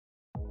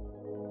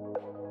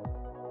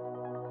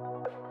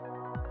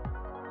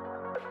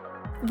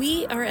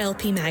We are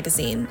LP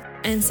Magazine,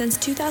 and since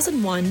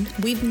 2001,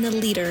 we've been the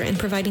leader in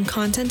providing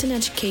content and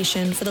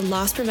education for the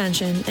loss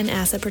prevention and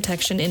asset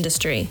protection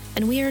industry,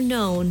 and we are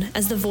known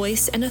as the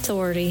voice and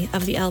authority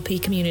of the LP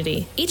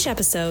community. Each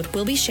episode,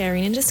 we'll be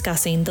sharing and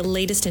discussing the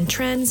latest in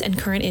trends and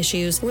current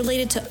issues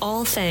related to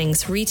all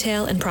things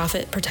retail and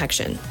profit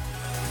protection.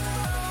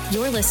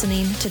 You're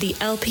listening to the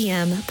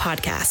LPM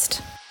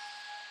Podcast.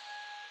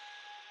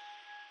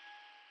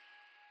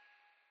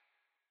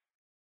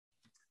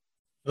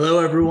 Hello,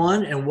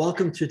 everyone, and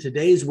welcome to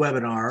today's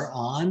webinar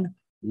on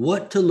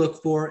what to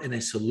look for in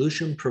a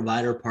solution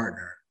provider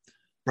partner,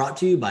 brought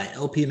to you by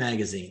LP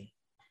Magazine.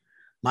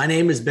 My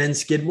name is Ben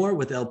Skidmore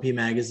with LP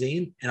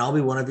Magazine, and I'll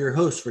be one of your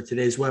hosts for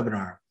today's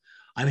webinar.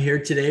 I'm here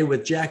today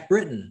with Jack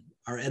Britton,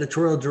 our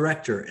editorial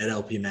director at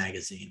LP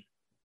Magazine.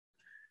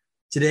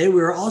 Today,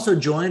 we are also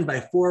joined by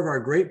four of our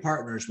great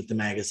partners with the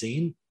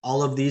magazine.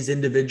 All of these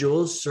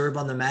individuals serve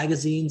on the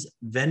magazine's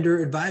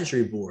vendor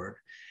advisory board.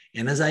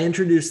 And as I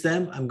introduce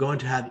them, I'm going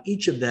to have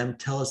each of them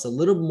tell us a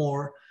little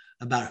more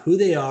about who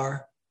they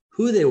are,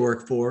 who they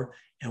work for,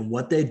 and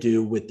what they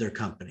do with their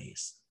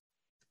companies.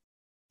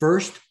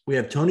 First, we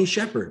have Tony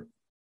Shepard.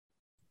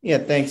 Yeah,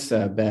 thanks,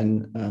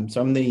 Ben. So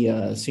I'm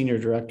the Senior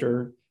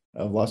Director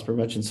of Loss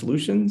Prevention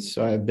Solutions.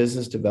 So I have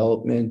business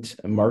development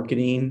and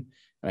marketing.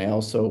 I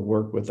also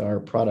work with our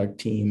product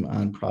team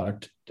on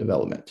product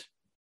development.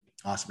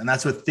 Awesome. And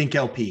that's with Think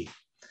LP.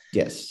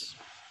 Yes.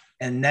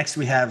 And next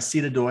we have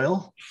Sita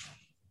Doyle.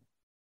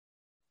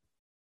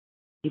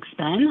 Thanks,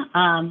 Ben.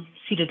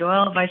 Sita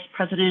Doyle, Vice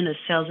President of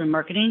Sales and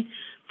Marketing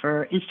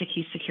for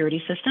InstaKey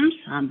Security Systems.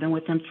 I've been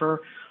with them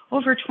for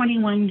over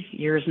 21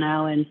 years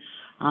now and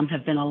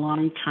have been a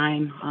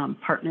long-time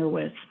partner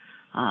with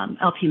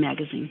LP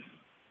Magazine.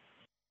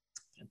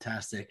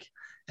 Fantastic.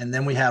 And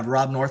then we have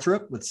Rob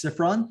Northrup with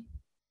Sifron.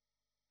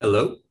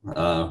 Hello.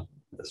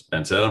 As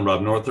Ben said, I'm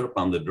Rob Northrup.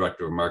 I'm the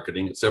Director of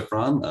Marketing at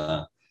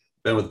Sifron.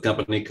 Been with the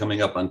company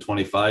coming up on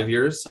 25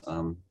 years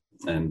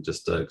and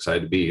just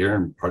excited to be here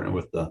and partner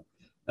with the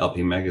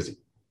LP Magazine.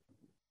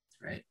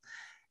 Right.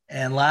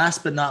 And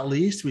last but not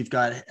least, we've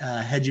got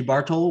Hedgie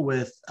Bartol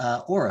with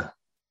Aura.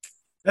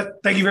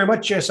 Thank you very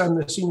much. Yes, I'm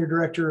the Senior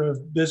Director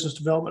of Business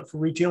Development for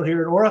Retail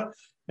here at Aura.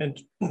 And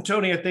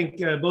Tony, I think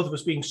both of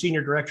us being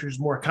Senior Directors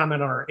more a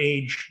comment on our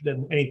age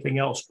than anything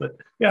else, but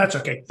yeah, that's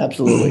okay.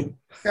 Absolutely.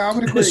 Yeah, I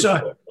would agree.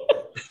 So,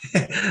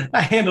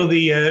 I handle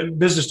the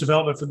business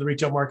development for the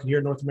retail market here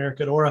in North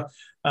America at Aura.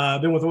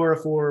 Been with Aura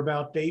for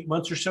about 8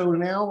 months or so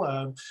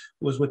now.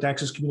 Was with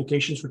Access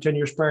Communications for 10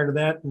 years prior to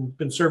that, and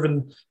been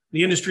serving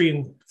the industry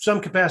in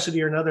some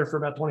capacity or another for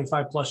about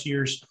 25 plus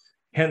years,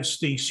 hence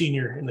the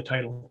senior in the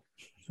title.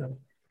 So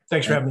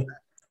thanks for having me.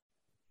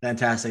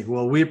 Fantastic.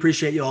 Well, we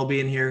appreciate you all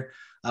being here.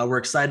 We're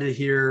excited to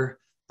hear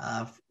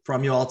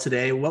from you all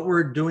today. What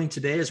we're doing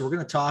today is we're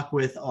going to talk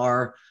with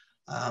our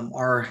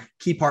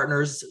key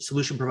partners,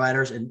 solution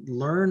providers, and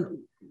learn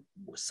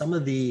some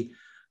of the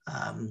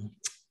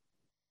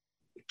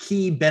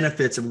key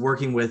benefits of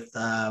working with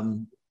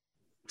some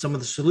of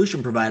the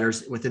solution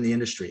providers within the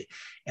industry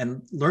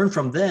and learn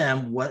from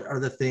them what are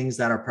the things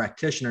that our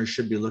practitioners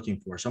should be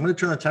looking for. So I'm going to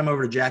turn the time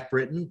over to Jack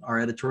Britton, our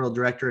editorial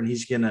director, and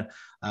he's going to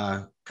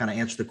kind of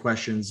answer the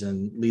questions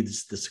and lead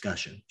this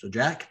discussion. So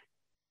Jack?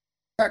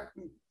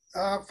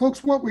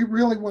 Folks, what we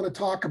really want to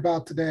talk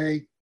about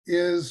today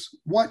is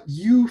what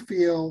you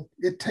feel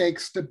it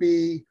takes to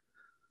be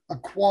a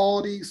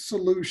quality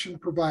solution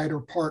provider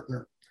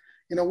partner.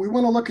 You know, we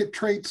want to look at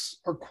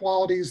traits or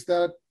qualities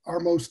that are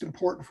most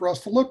important for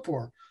us to look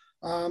for.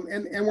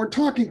 And we're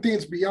talking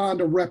things beyond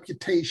a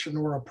reputation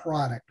or a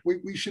product.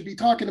 We should be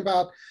talking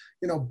about,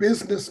 you know,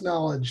 business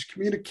knowledge,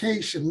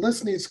 communication,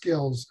 listening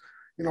skills,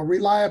 you know,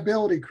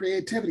 reliability,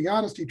 creativity,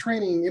 honesty,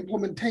 training,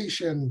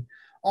 implementation,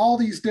 all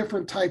these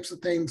different types of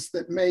things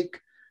that make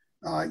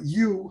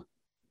you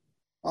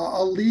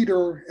a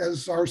leader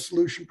as our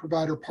solution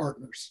provider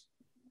partners.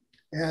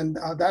 And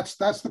that's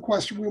the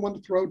question we want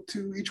to throw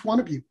to each one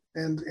of you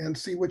and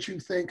see what you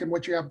think and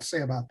what you have to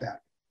say about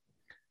that.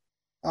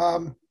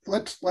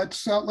 Let's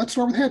start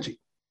with Hedgie.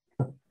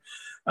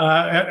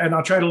 And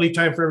I'll try to leave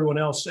time for everyone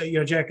else. You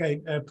know, Jack, I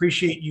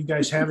appreciate you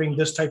guys having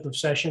this type of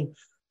session.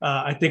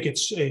 I think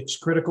it's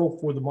critical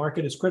for the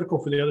market. It's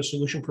critical for the other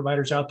solution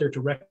providers out there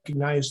to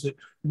recognize that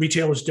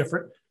retail is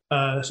different.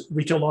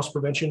 Retail loss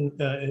prevention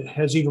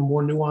has even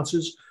more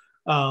nuances.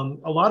 A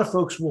lot of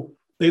folks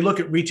they look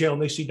at retail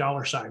and they see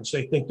dollar signs.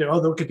 They think they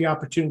look at the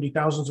opportunity,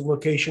 thousands of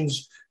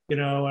locations, you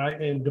know,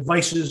 and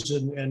devices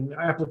and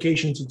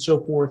applications and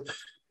so forth.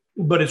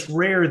 But it's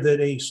rare that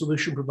a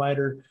solution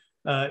provider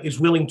is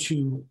willing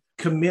to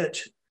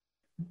commit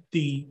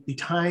the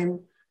time,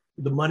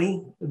 the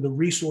money, and the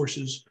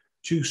resources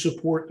to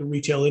support the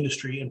retail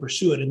industry and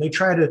pursue it. And they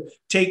try to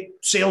take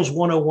sales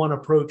 101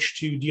 approach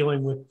to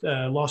dealing with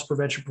loss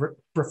prevention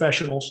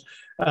professionals,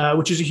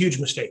 which is a huge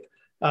mistake.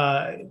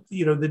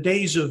 You know, the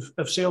days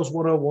of sales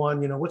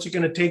 101, you know, what's it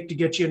going to take to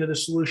get you into the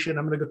solution?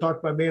 I'm going to go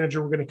talk to my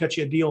manager. We're going to cut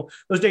you a deal.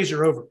 Those days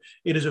are over.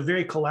 It is a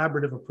very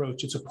collaborative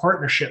approach. It's a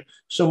partnership,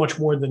 so much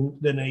more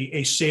than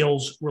a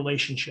sales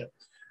relationship.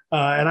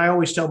 And I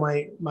always tell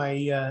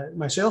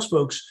my sales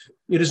folks,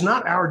 it is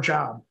not our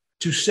job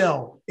to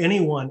sell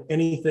anyone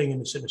anything in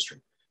this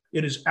industry.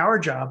 It is our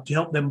job to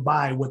help them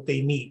buy what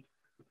they need.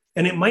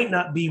 And it might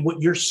not be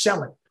what you're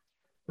selling,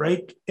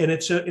 right? And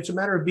it's a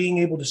matter of being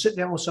able to sit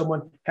down with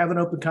someone, have an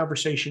open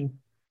conversation,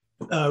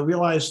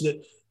 realize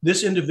that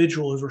this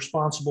individual is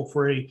responsible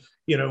for a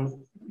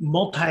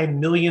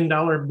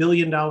multi-million-dollar,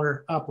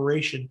 billion-dollar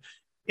operation.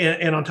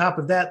 And on top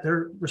of that,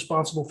 they're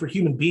responsible for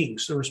human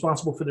beings. They're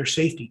responsible for their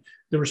safety.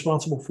 They're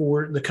responsible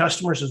for the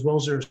customers as well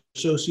as their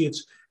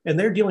associates. And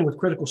they're dealing with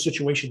critical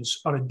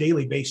situations on a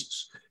daily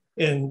basis.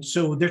 And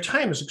so their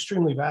time is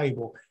extremely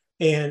valuable.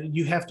 And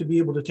you have to be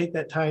able to take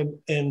that time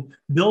and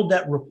build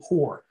that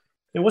rapport.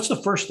 And what's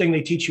the first thing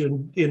they teach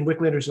you in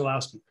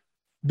Wicklander-Zulawski?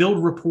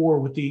 Build rapport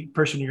with the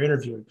person you're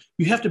interviewing.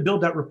 You have to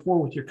build that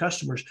rapport with your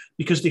customers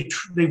because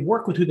they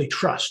work with who they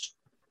trust,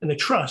 and they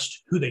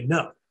trust who they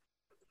know.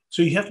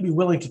 So you have to be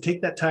willing to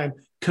take that time,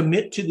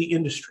 commit to the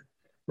industry,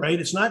 right?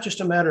 It's not just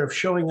a matter of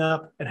showing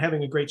up and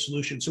having a great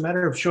solution. It's a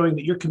matter of showing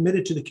that you're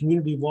committed to the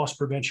community of loss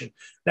prevention.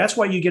 That's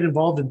why you get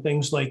involved in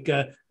things like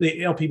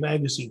the LP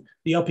Magazine,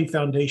 the LP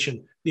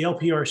Foundation, the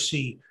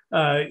LPRC.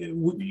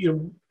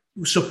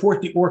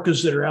 Support the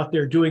orcas that are out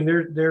there doing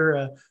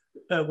their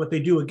what they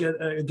do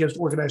against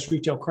organized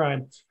retail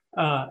crime,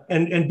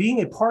 and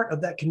being a part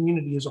of that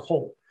community as a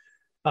whole.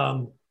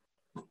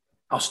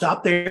 I'll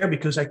stop there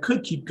because I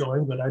could keep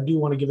going, but I do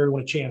want to give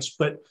everyone a chance.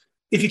 But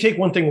if you take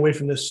one thing away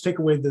from this, take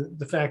away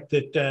the fact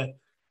that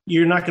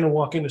you're not going to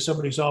walk into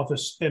somebody's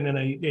office and in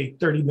a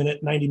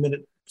 30-minute,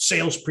 90-minute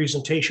sales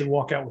presentation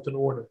walk out with an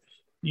order.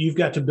 You've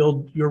got to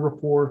build your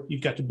rapport.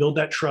 You've got to build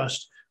that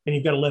trust. And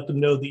you've got to let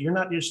them know that you're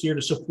not just here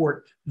to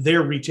support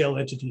their retail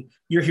entity.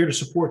 You're here to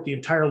support the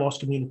entire loss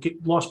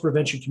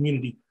prevention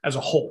community as a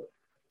whole.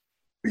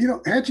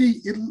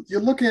 Hedgie, you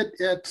look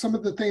at some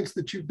of the things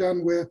that you've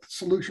done with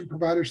solution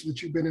providers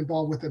that you've been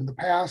involved with in the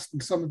past,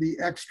 and some of the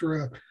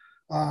extra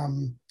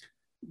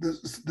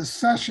the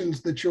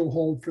sessions that you'll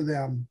hold for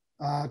them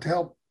to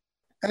help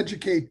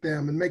educate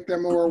them and make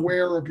them more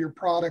aware of your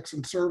products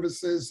and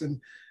services,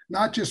 and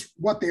not just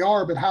what they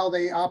are, but how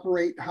they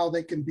operate, how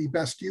they can be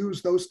best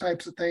used, those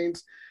types of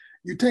things.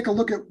 You take a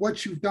look at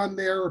what you've done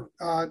there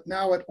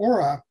now at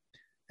Aura,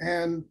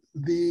 and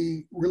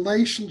the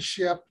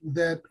relationship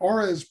that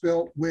Aura has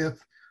built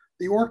with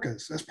the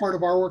orcas as part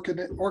of our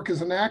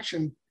Orcas in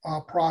Action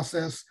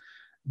process.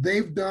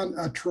 They've done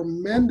a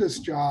tremendous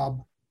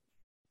job,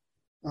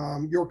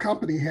 your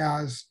company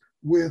has,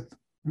 with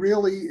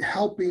really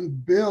helping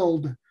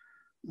build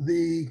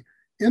the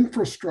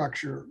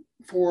infrastructure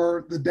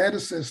for the data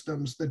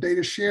systems, the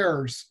data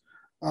shares,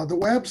 the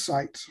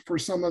websites for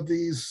some of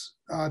these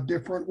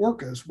different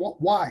orcas.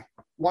 Why?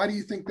 Why do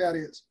you think that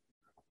is?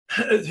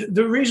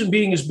 The reason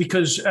being is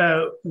because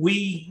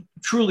we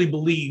truly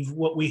believe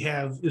what we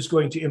have is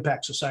going to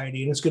impact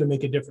society and it's going to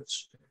make a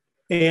difference.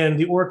 And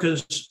the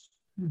orcas,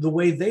 the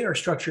way they are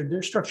structured,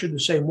 they're structured the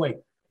same way.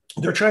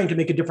 They're trying to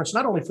make a difference,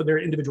 not only for their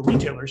individual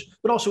retailers,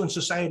 but also in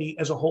society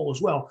as a whole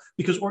as well,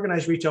 because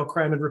organized retail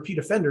crime and repeat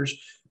offenders,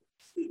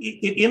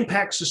 it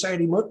impacts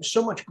society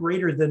so much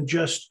greater than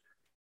just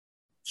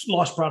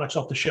lost products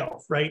off the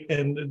shelf, right?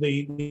 And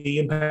the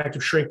impact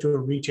of shrink to a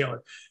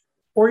retailer.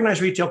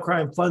 Organized retail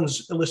crime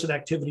funds illicit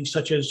activities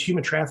such as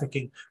human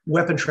trafficking,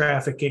 weapon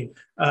trafficking,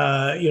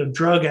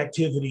 drug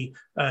activity,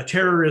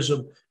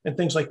 terrorism, and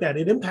things like that.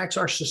 It impacts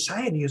our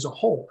society as a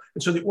whole.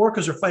 And so the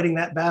orcas are fighting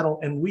that battle,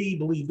 and we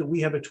believe that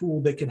we have a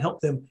tool that can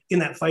help them in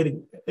that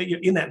fighting,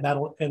 in that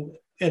battle,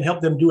 and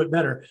help them do it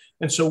better.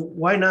 And so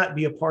why not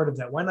be a part of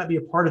that? Why not be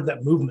a part of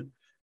that movement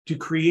to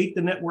create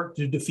the network,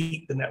 to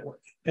defeat the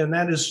network? And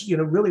that is,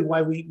 really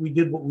why we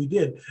did what we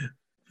did.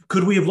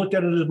 Could we have looked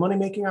at it as a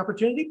money-making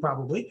opportunity?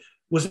 Probably.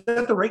 Was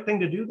that the right thing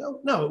to do, though?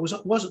 No, it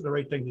wasn't the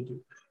right thing to do.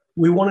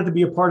 We wanted to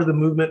be a part of the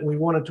movement, and we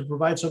wanted to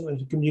provide something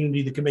to the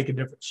community that can make a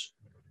difference.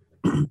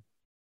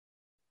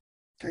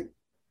 Okay.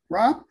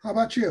 Rob, how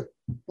about you?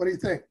 What do you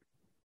think?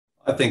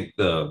 I think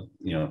the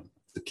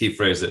key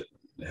phrase that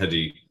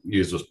Hedgie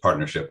used was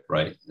partnership,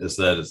 right? Is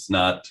that it's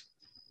not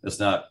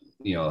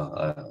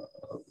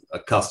a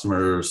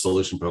customer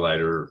solution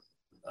provider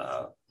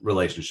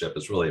relationship.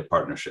 It's really a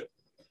partnership.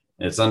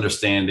 And it's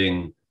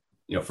understanding,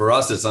 for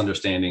us, it's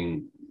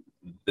understanding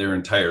their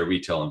entire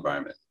retail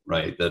environment,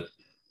 right? That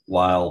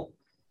while,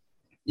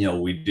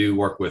 we do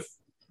work with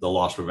the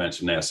loss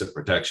prevention, asset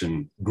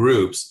protection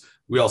groups,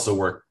 we also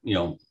work,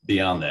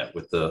 beyond that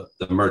with the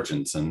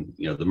merchants and,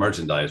 the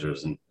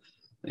merchandisers and,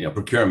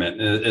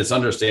 procurement. And it's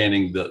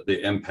understanding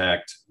the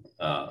impact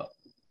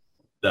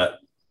that,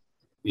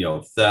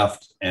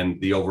 theft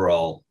and the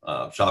overall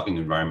shopping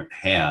environment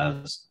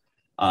has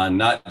on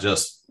not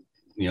just,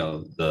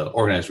 the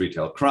organized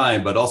retail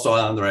crime, but also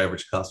on their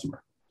average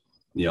customer,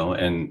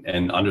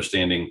 and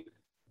understanding,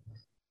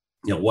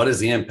 what is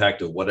the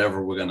impact of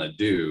whatever we're going to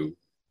do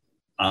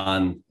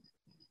on,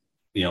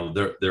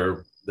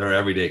 their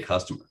everyday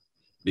customer,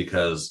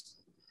 because,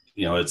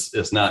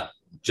 it's not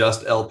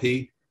just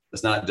LP,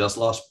 it's not just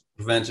loss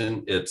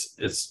prevention,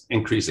 it's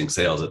increasing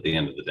sales at the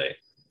end of the day.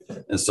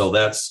 And so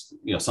that's,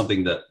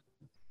 something that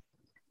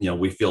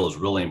we feel is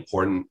really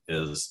important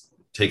is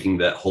taking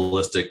that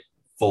holistic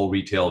full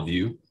retail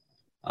view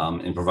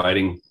and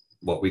providing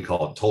what we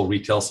call total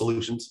retail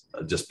solutions,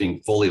 just being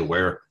fully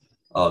aware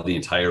of the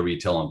entire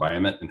retail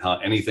environment and how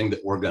anything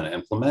that we're going to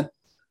implement,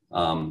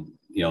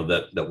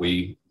 that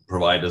we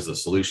provide as a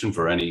solution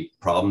for any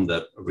problem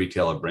that a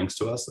retailer brings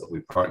to us that we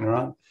partner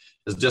on,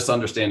 is just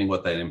understanding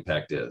what that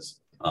impact is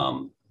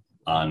on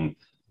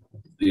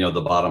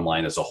the bottom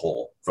line as a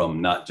whole,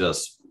 from not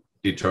just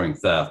deterring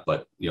theft,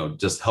 but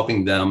just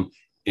helping them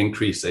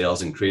increase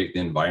sales and create the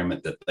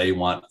environment that they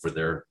want for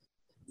their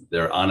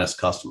honest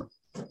customer.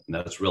 And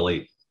that's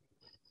really,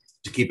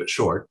 to keep it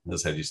short,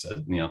 as you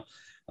said,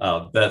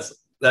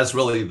 that's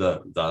really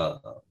the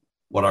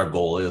what our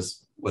goal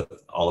is with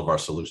all of our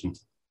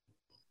solutions.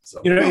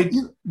 So,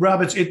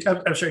 Rob,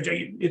 I'm sorry,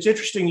 Jay, it's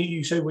interesting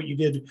you say what you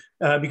did,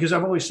 because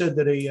I've always said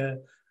that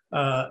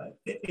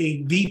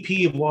a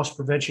VP of loss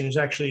prevention is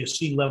actually a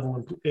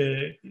C-level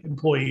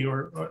employee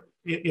or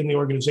in the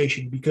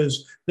organization,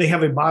 because they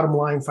have a bottom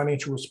line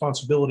financial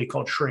responsibility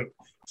called shrink.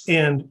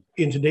 And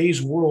in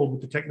today's world, with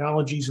the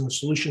technologies and the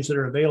solutions that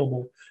are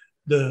available,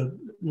 the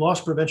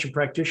loss prevention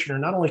practitioner,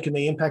 not only can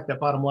they impact that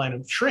bottom line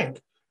of shrink,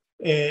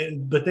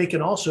 but they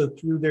can also,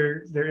 through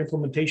their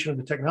implementation of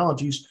the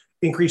technologies,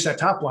 increase that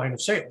top line of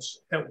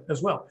sales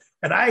as well.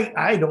 And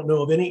I don't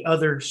know of any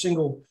other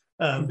single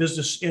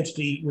business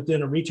entity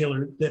within a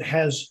retailer that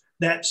has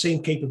that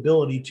same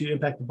capability to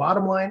impact the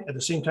bottom line at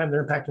the same time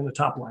they're impacting the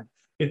top line.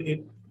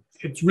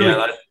 It's really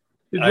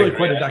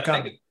quite a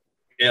dichotomy.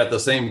 At the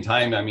same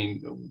time,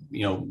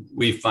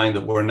 we find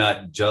that we're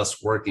not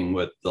just working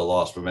with the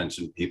loss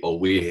prevention people.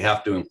 We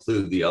have to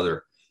include the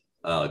other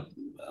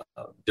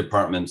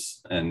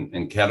departments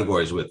and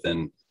categories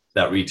within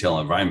that retail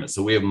environment.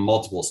 So we have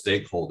multiple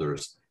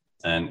stakeholders,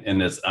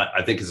 and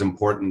I think it's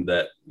important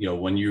that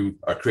when you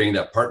are creating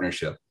that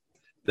partnership,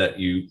 that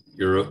you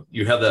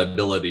have the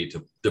ability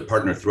to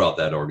partner throughout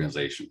that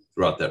organization,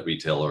 throughout that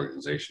retail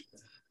organization,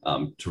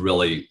 to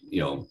really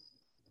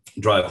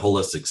drive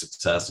holistic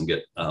success and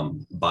get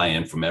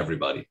buy-in from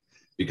everybody.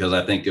 Because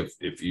I think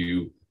if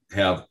you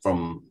have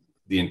from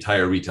the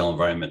entire retail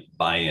environment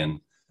buy-in,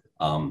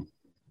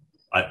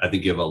 I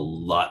think you have a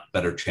lot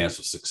better chance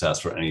of success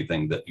for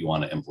anything that you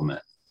want to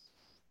implement.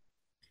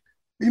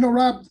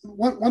 Rob,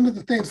 one of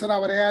the things that I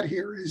would add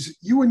here is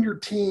you and your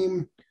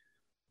team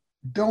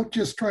don't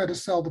just try to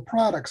sell the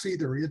products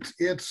either.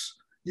 It's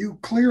you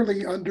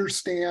clearly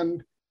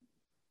understand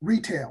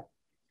retail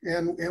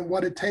and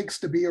what it takes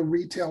to be a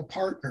retail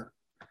partner.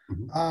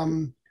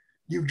 Mm-hmm.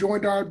 You've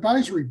joined our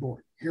advisory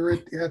board here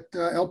at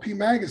LP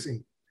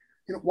Magazine.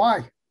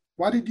 Why?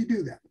 Why did you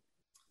do that?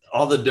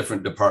 All the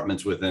different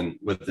departments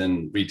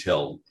within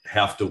retail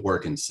have to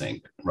work in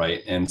sync,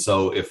 right? And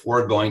so if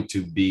we're going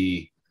to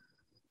be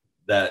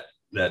that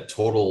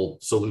total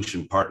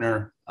solution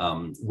partner,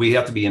 we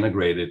have to be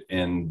integrated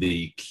in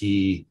the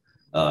key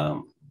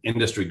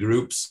industry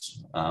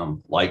groups,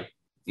 like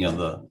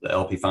the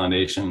LP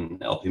Foundation,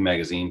 LP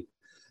Magazine,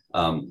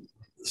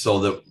 so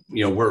that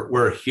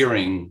we're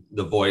hearing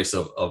the voice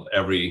of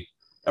every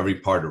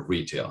part of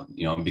retail.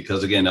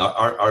 Because again,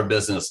 our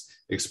business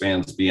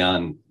expands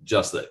beyond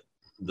just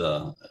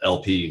the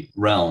LP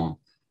realm.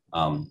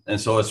 And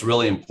so it's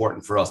really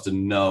important for us to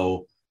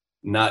know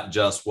not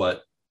just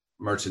what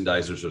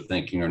merchandisers are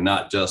thinking, or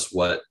not just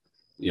what,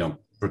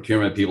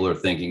 procurement people are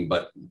thinking,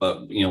 but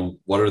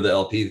what are the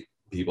LP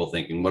people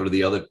thinking? What are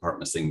the other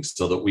departments thinking?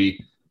 So that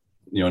we,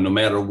 no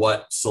matter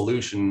what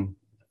solution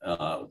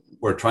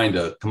we're trying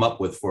to come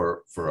up with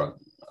for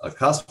a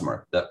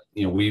customer, that,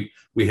 we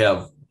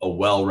have a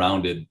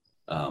well-rounded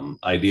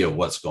idea of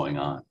what's going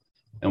on.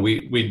 And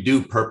we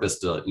do purpose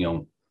to,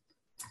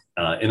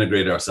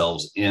 integrate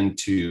ourselves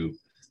into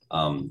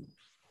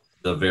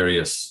the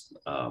various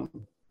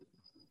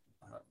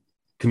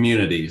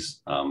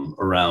communities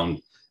around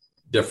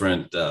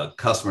different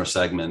customer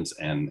segments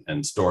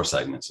and store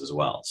segments as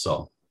well.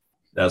 So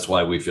that's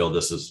why we feel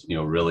this is,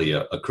 really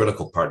a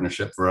critical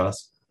partnership for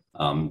us,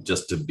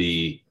 just to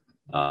be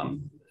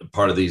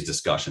part of these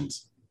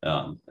discussions.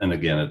 And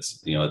again,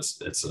 it's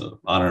an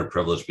honor and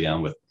privilege to be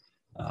on with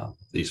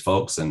these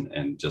folks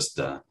and just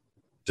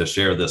to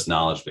share this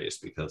knowledge base,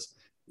 because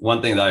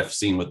one thing that I've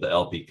seen with the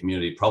LP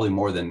community, probably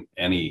more than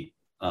any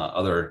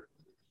other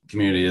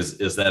community,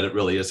 is that it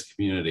really is a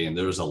community, and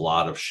there's a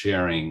lot of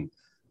sharing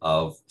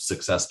of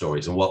success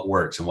stories and what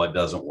works and what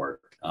doesn't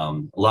work.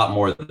 A lot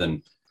more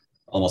than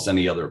almost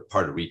any other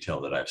part of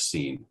retail that I've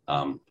seen,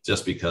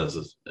 just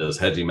because, as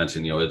Hedgie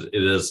mentioned, it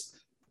is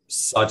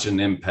such an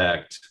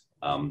impact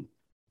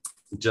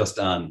just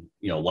on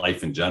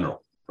life in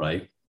general,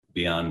 right?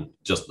 Beyond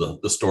just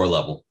the store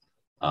level.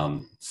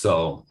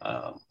 So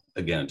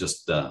again,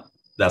 just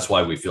that's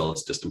why we feel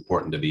it's just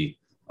important to be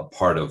a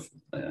part of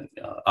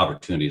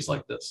opportunities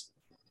like this.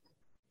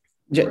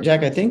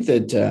 Jack, I think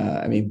that,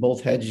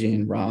 both Hedgie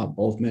and Rob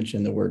both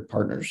mentioned the word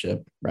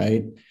partnership,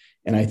 right?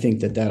 And I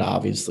think that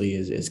obviously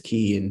is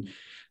key. And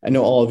I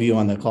know all of you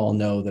on the call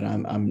know that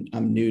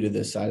I'm new to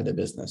this side of the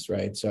business,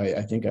 right? So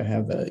I think I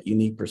have a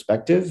unique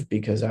perspective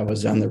because I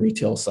was on the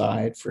retail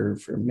side for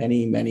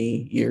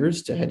many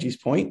years, to Hedgie's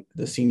point,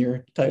 the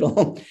senior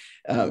title.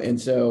 And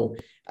so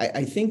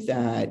I think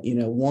that,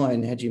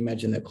 one, Hedgie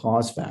mentioned the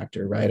cost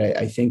factor, right?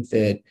 I think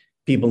that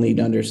people need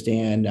to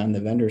understand on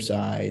the vendor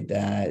side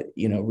that,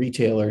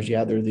 retailers,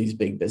 yeah, they're these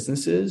big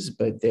businesses,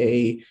 but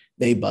they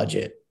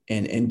budget,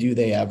 and do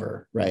they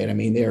ever, right? I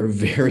mean, they're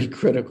very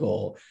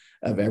critical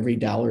of every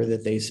dollar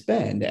that they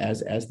spend,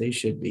 as they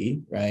should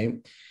be, right?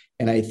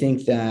 And I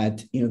think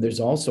that,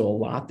 there's also a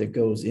lot that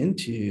goes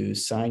into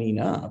signing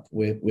up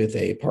with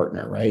a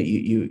partner, right?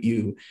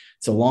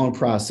 It's a long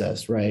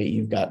process, right?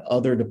 You've got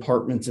other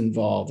departments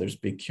involved. There's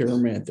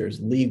procurement,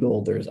 there's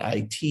legal, there's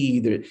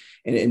IT,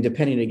 and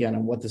depending again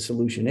on what the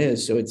solution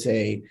is. So it's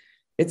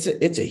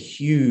a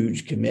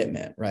huge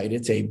commitment, right?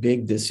 It's a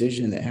big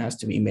decision that has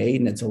to be made,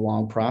 and it's a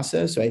long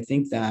process. So I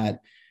think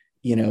that,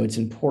 it's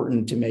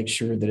important to make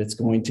sure that it's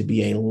going to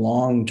be a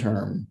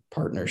long-term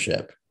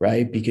partnership,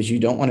 right? Because you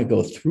don't want to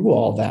go through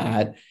all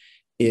that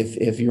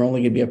if you're only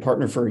going to be a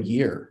partner for a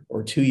year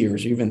or 2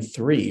 years or even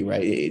 3,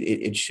 right?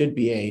 It should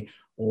be a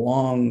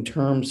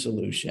long-term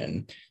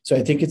solution. So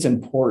I think it's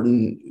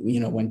important,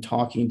 when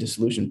talking to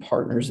solution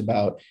partners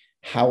about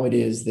how it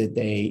is that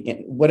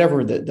they,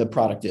 whatever the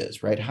product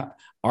is, right? How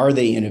are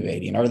they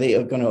innovating? Are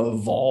they going to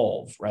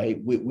evolve,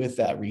 right? With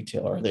that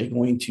retailer? Are they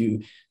going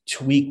to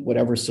tweak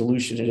whatever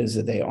solution it is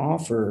that they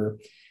offer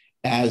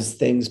as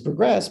things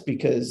progress?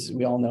 Because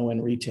we all know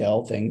in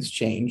retail, things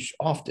change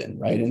often,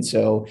 right? And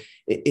so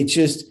it's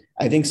just,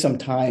 I think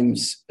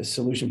sometimes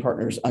solution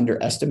partners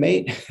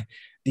underestimate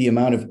the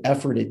amount of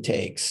effort it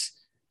takes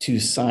to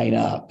sign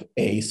up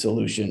a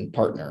solution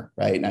partner,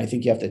 right? And I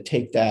think you have to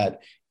take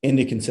that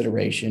into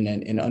consideration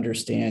and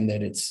understand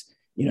that it's,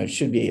 it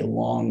should be a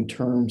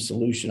long-term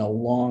solution, a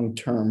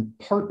long-term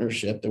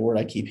partnership, the word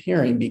I keep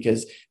hearing,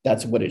 because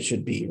that's what it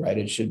should be, right?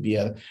 It should be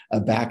a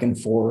back and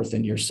forth,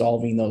 and you're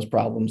solving those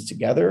problems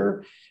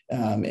together.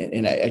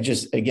 And I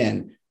just,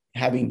 again,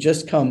 having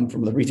just come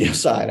from the retail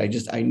side,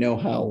 I know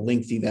how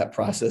lengthy that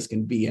process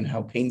can be and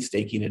how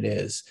painstaking it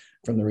is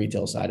from the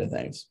retail side of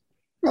things.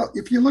 Well,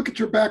 if you look at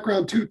your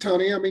background too,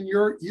 Tony, I mean,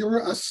 you're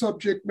a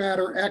subject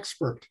matter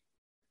expert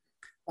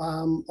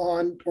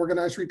on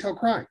organized retail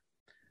crime.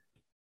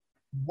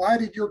 Why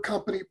did your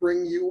company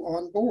bring you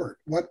on board?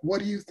 What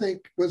do you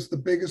think was the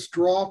biggest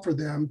draw for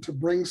them to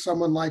bring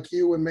someone like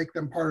you and make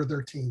them part of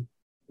their team?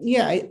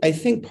 Yeah, I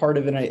think part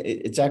of it,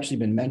 it's actually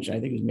been mentioned, I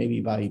think it was maybe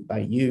by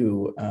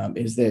you,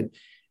 is that,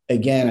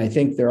 again, I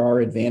think there are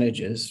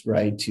advantages,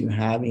 right, to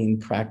having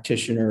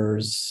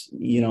practitioners,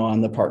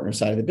 on the partner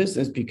side of the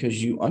business,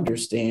 because you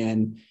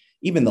understand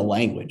even the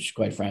language,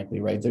 quite frankly,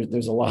 right?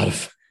 There's a lot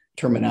of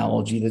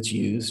terminology that's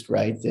used,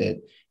 right,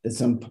 that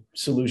some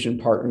solution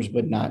partners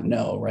would not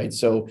know, right?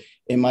 So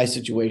in my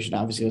situation,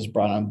 obviously I was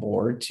brought on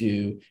board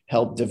to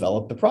help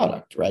develop the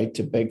product, right?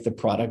 To make the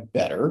product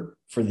better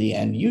for the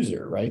end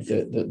user, right?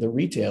 The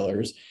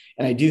retailers.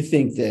 And I do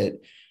think that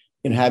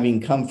in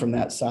having come from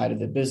that side of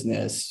the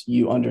business,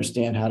 you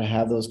understand how to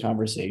have those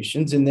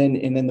conversations. And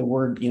then the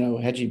word,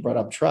 Hedgie brought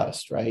up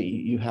trust, right?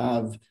 You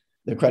have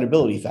the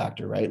credibility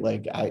factor, right?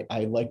 Like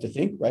I like to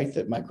think, right,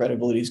 that my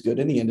credibility is good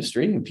in the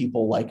industry and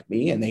people like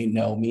me and they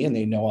know me and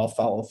they know I'll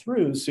follow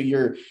through. So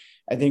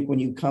I think when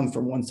you come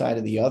from one side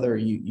to the other,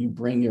 you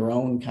bring your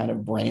own kind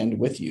of brand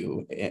with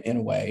you in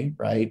a way,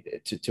 right,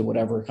 to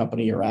whatever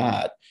company you're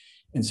at.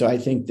 And so I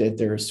think that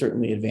there are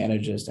certainly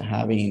advantages to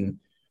having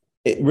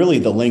really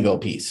the lingo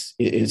piece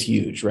is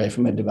huge, right?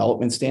 From a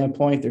development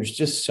standpoint, there's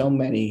just so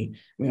many,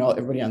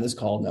 everybody on this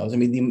call knows, the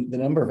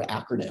number of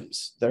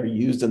acronyms that are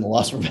used in the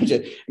loss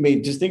prevention.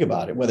 Just think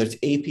about it, whether it's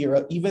AP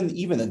or even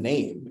the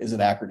name is an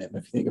acronym,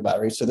 if you think about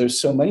it, right? So there's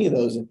so many of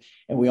those, and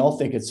we all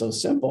think it's so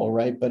simple,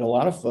 right? But a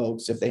lot of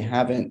folks, if they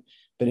haven't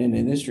been in the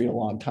industry a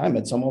long time,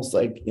 it's almost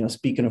like,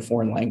 speaking a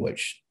foreign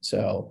language.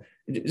 So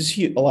it's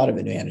a lot of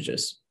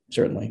advantages,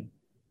 certainly.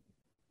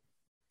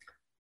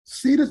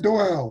 Sita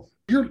Doyle,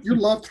 you're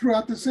loved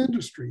throughout this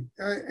industry,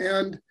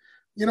 and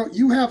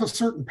you have a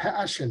certain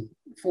passion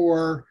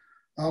for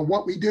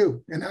what we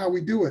do and how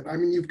we do it.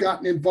 You've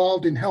gotten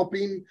involved in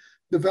helping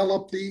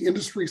develop the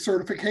industry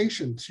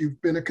certifications.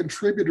 You've been a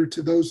contributor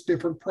to those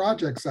different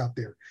projects out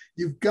there.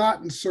 You've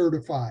gotten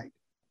certified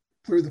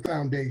through the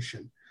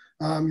foundation.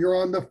 You're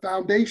on the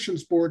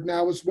foundation's board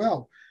now as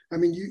well.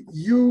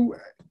 You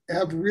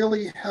have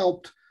really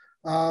helped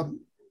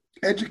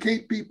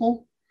educate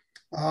people.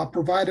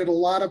 Provided a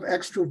lot of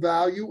extra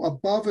value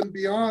above and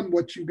beyond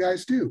what you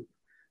guys do.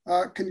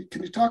 Can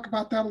you talk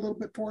about that a little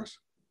bit for us?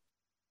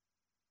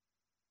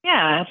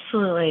 Yeah,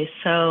 absolutely.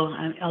 So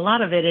a lot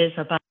of it is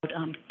about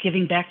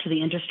giving back to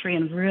the industry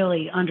and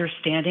really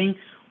understanding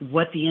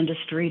what the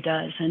industry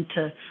does. And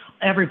to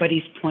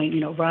everybody's point,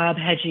 Rob,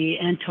 Hedgie,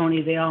 and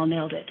Tony, they all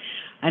nailed it.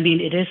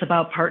 It is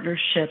about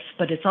partnerships,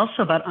 but it's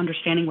also about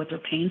understanding what their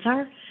pains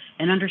are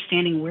and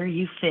understanding where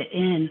you fit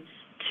in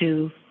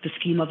to the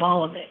scheme of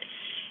all of it.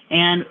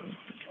 And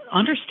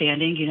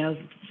understanding,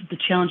 the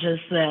challenges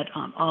that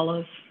all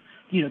of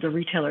the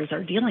retailers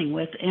are dealing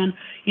with, and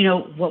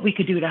what we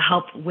could do to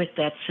help with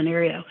that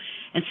scenario.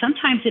 And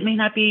sometimes it may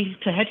not be,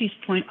 to Hedgie's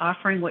point,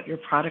 offering what your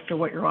product or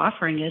what your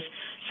offering is.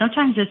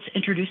 Sometimes it's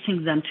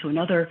introducing them to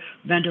another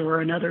vendor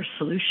or another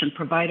solution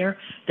provider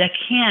that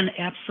can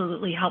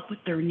absolutely help with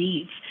their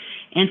needs.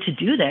 And to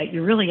do that,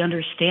 you really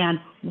understand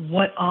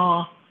what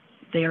all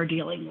they are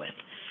dealing with.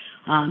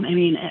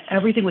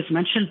 Everything was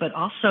mentioned, but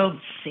also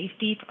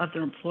safety of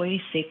their employees,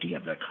 safety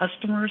of their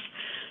customers.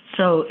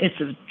 So it's,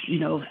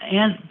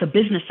 and the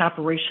business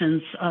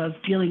operations of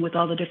dealing with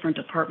all the different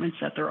departments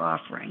that they're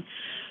offering.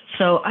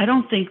 So I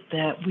don't think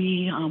that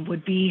we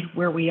would be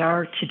where we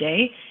are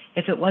today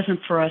if it wasn't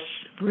for us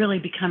really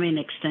becoming an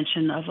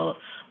extension of a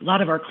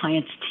lot of our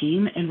clients'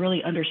 team and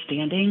really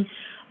understanding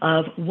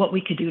of what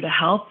we could do to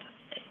help.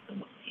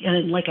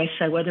 And like I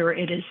said, whether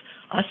it is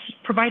us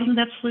providing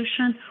that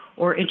solution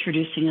or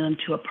introducing them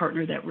to a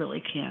partner that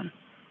really can.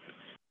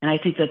 And I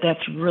think that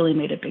that's really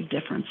made a big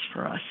difference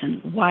for us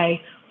and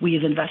why we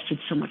have invested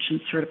so much in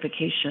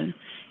certification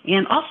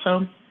and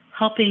also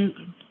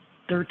helping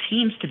their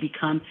teams to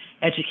become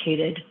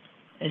educated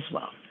as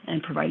well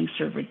and providing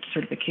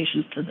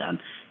certifications to them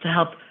to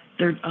help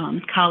their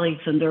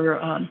colleagues and their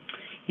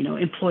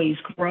employees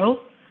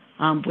grow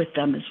with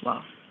them as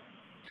well.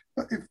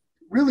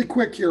 Really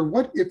quick here,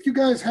 what if you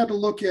guys had to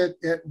look at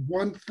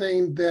one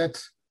thing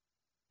that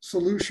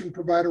solution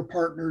provider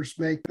partners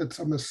make that's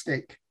a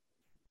mistake?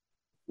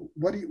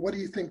 What do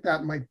you think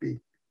that might be?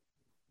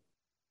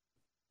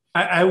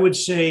 I would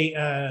say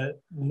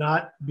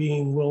not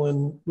being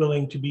willing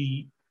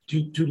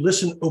to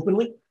listen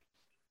openly.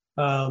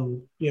 A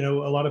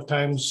lot of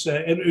times,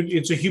 and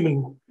it's a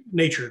human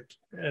nature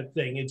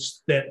thing.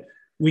 It's that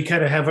we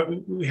kind of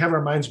have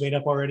our minds made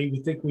up already. We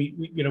think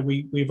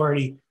we've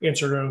already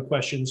answered our own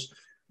questions.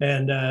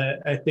 And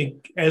I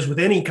think, as with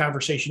any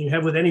conversation you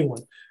have with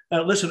anyone,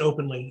 listen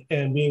openly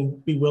and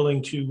be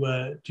willing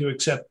to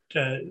accept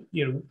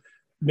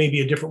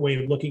maybe a different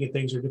way of looking at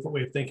things or a different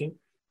way of thinking.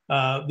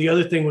 The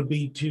other thing would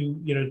be to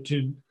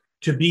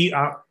be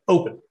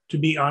open, to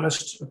be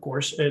honest, of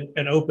course,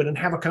 and open and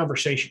have a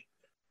conversation.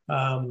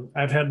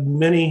 I've had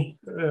many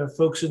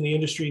folks in the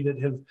industry that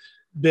have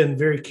been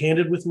very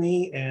candid with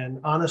me and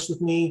honest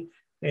with me,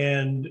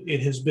 and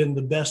it has been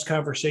the best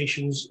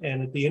conversations.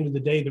 And at the end of the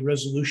day, the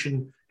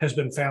resolution has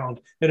been found.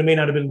 And it may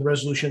not have been the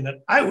resolution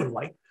that I would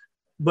like,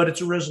 but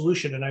it's a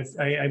resolution, and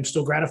I'm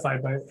still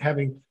gratified by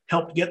having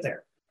helped get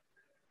there.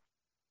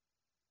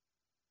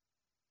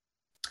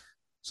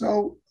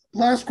 So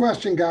last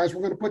question, guys.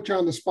 We're going to put you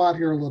on the spot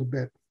here a little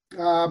bit.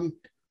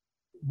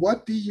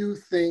 What do you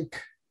think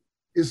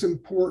is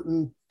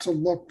important to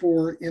look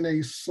for in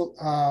a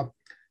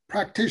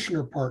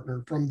practitioner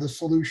partner from the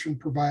solution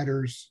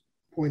provider's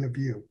point of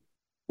view?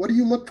 What do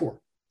you look for?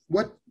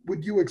 What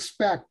would you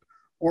expect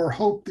or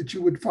hope that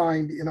you would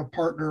find in a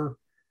partner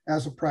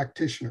as a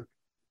practitioner?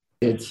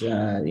 It's,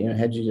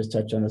 Hedgie just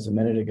touched on this a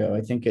minute ago.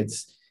 I think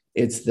it's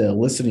the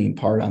listening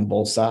part on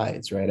both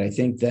sides, right? I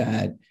think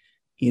that,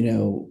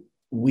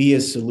 we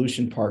as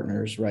solution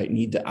partners, right,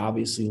 need to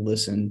obviously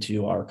listen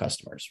to our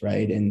customers,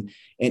 right? And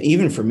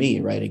even for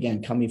me, right,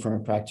 again, coming from a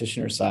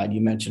practitioner side,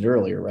 you mentioned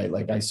earlier, right,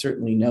 like I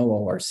certainly know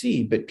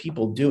ORC, but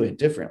people do it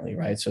differently,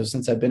 right? So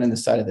since I've been in the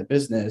side of the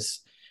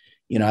business,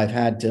 I've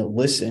had to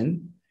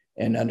listen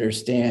and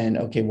understand,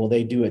 okay, well,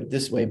 they do it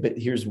this way, but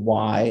here's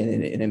why,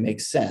 and it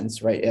makes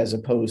sense, right? As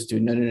opposed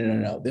to,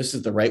 no, this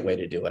is the right way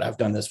to do it. I've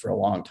done this for a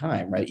long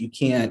time, right?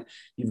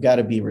 You've got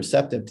to be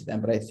receptive to them.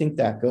 But I think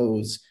that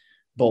goes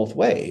both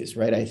ways,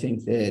 right? I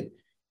think that,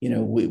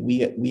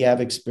 we have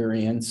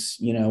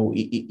experience,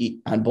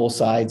 on both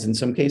sides in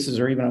some cases,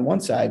 or even on one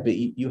side, but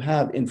you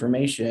have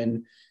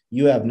information,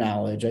 you have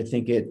knowledge. I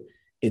think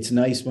it's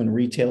nice when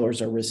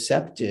retailers are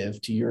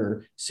receptive to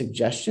your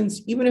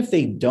suggestions, even if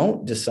they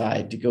don't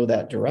decide to go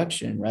that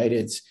direction, right?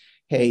 It's,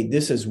 hey,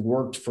 this has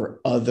worked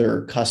for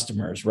other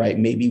customers, right?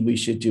 Maybe we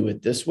should do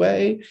it this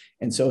way.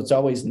 And so it's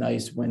always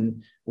nice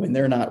when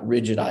they're not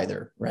rigid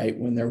either, right?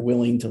 When they're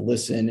willing to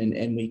listen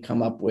and we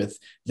come up with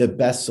the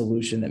best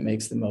solution that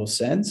makes the most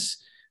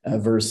sense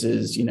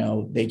versus,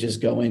 they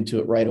just go into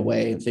it right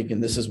away and thinking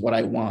this is what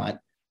I want,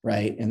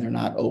 right? And they're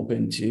not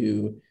open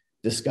to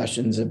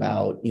discussions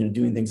about,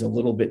 doing things a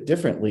little bit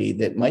differently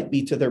that might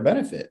be to their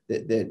benefit.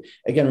 That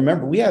again,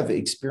 remember, we have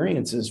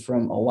experiences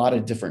from a lot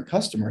of different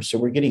customers. So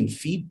we're getting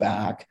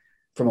feedback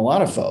from a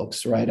lot of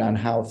folks, right, on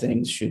how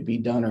things should be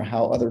done or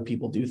how other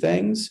people do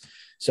things.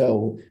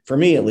 So for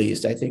me, at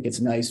least, I think it's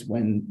nice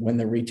when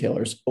the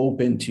retailer's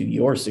open to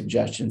your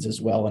suggestions as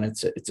well. And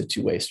it's a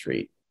two-way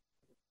street.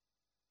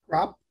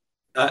 Rob?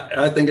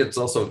 I think it's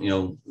also,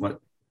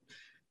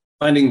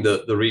 finding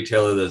the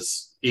retailer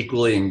that's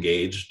equally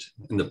engaged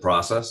in the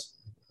process,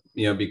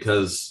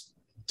 because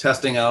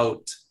testing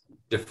out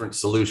different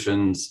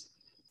solutions,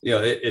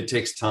 it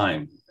takes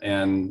time,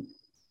 and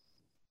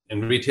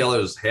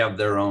retailers have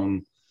their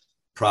own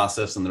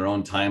process and their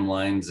own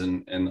timelines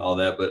and all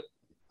that.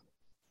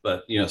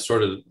 But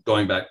sort of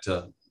going back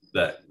to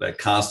that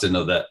constant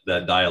of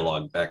that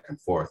dialogue back and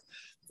forth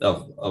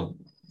of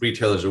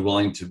retailers are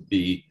willing to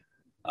be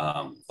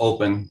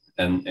open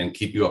and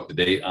keep you up to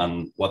date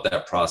on what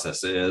that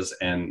process is,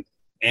 and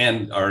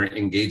are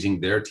engaging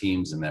their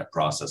teams in that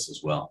process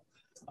as well.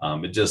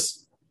 It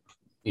just,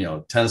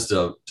 tends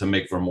to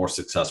make for a more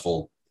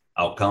successful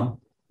outcome,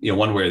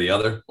 one way or the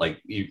other.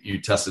 Like you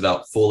test it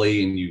out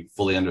fully and you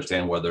fully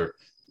understand whether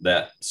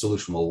that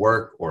solution will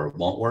work or it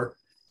won't work,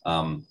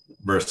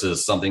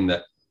 versus something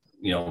that,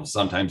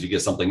 sometimes you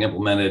get something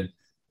implemented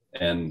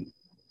and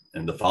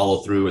the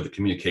follow through or the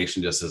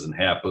communication just isn't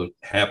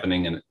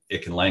happening, and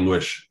it can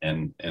languish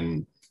and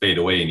fade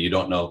away. And you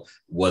don't know,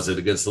 was it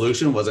a good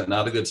solution? Was it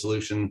not a good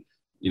solution?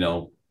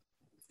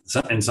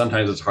 And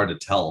sometimes it's hard to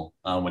tell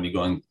when you're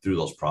going through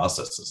those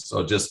processes.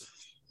 So just,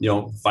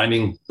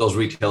 finding those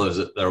retailers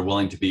that are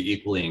willing to be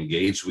equally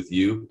engaged with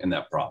you in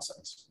that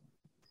process.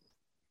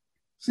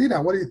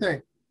 Sita, what do you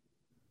think?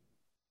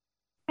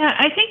 Yeah,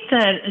 I think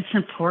that it's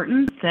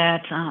important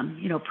that,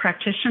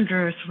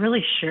 practitioners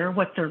really share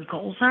what their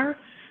goals are,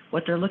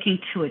 what they're looking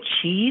to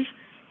achieve,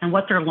 and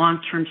what their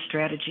long-term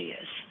strategy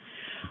is.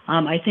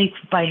 I think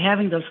by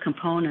having those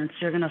components,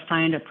 you're going to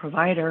find a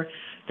provider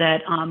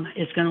that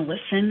is going to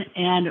listen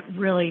and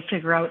really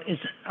figure out,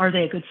 are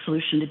they a good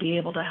solution to be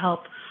able to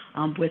help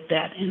with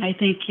that. And I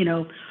think,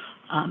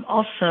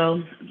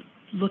 also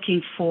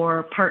looking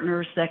for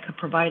partners that could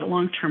provide a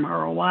long-term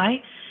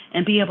ROI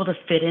and be able to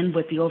fit in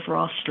with the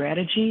overall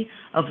strategy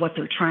of what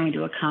they're trying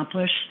to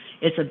accomplish.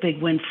 It's a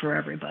big win for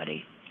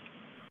everybody.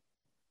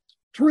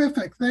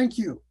 Terrific. Thank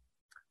you.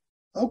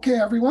 Okay,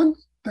 everyone.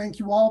 Thank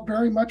you all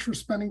very much for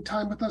spending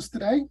time with us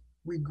today.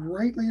 We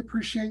greatly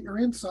appreciate your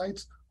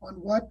insights on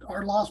what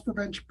our loss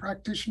prevention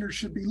practitioners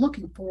should be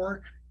looking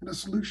for in a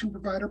solution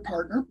provider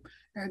partner,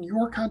 and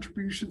your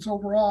contributions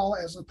overall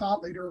as a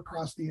thought leader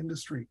across the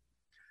industry.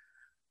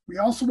 We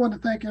also want to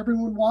thank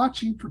everyone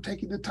watching for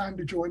taking the time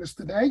to join us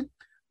today.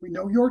 We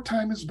know your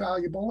time is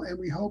valuable, and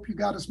we hope you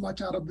got as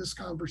much out of this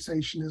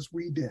conversation as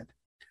we did.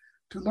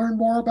 To learn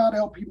more about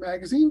LP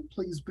Magazine,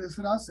 please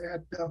visit us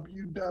at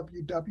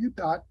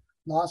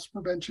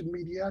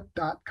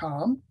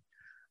www.losspreventionmedia.com.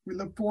 We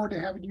look forward to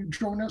having you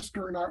join us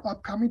during our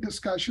upcoming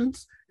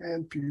discussions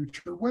and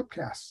future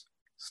webcasts.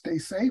 Stay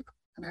safe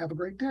and have a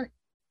great day.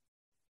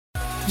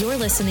 You're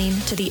listening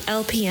to the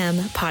LPM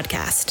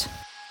podcast.